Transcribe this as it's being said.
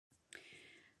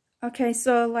Okay,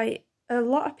 so like a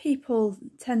lot of people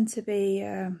tend to be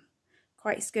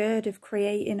quite scared of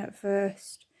creating at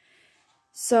first.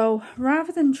 So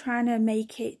rather than trying to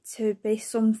make it to be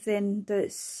something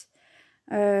that's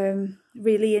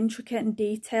really intricate and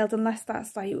detailed, unless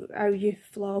that's like how you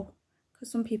flow,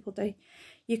 because some people do,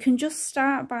 you can just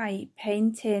start by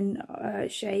painting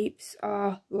shapes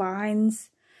or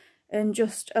lines and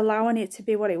just allowing it to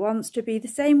be what it wants to be. The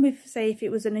same with, say, if it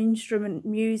was an instrument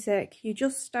music, you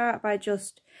just start by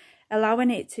just allowing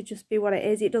it to just be what it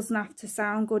is. It doesn't have to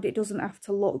sound good, it doesn't have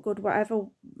to look good, whatever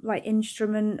like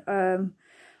instrument or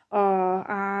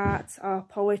art or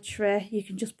poetry, you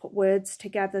can just put words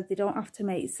together. They don't have to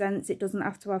make sense, it doesn't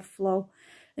have to have flow,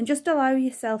 and just allow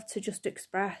yourself to just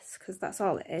express, because that's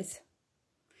all it is.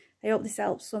 I hope this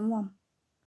helps someone.